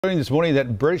Learning this morning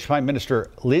that British Prime Minister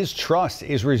Liz Truss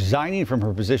is resigning from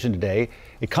her position today.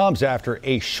 It comes after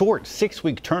a short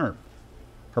 6-week term.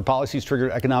 Her policies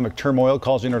triggered economic turmoil,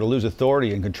 causing her to lose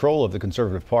authority and control of the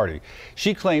Conservative Party.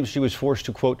 She claims she was forced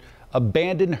to, quote,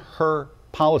 abandon her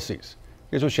policies.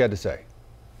 Here's what she had to say.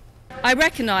 I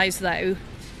recognise, though,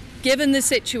 given the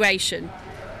situation,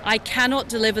 I cannot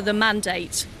deliver the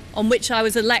mandate on which I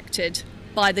was elected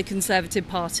by the Conservative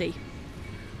Party.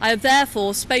 I have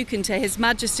therefore spoken to His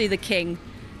Majesty the King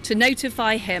to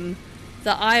notify him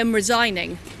that I am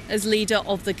resigning as leader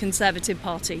of the Conservative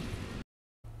Party.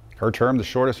 Her term, the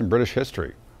shortest in British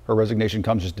history. Her resignation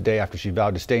comes just a day after she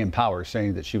vowed to stay in power,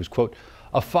 saying that she was, quote,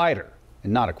 a fighter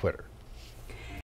and not a quitter.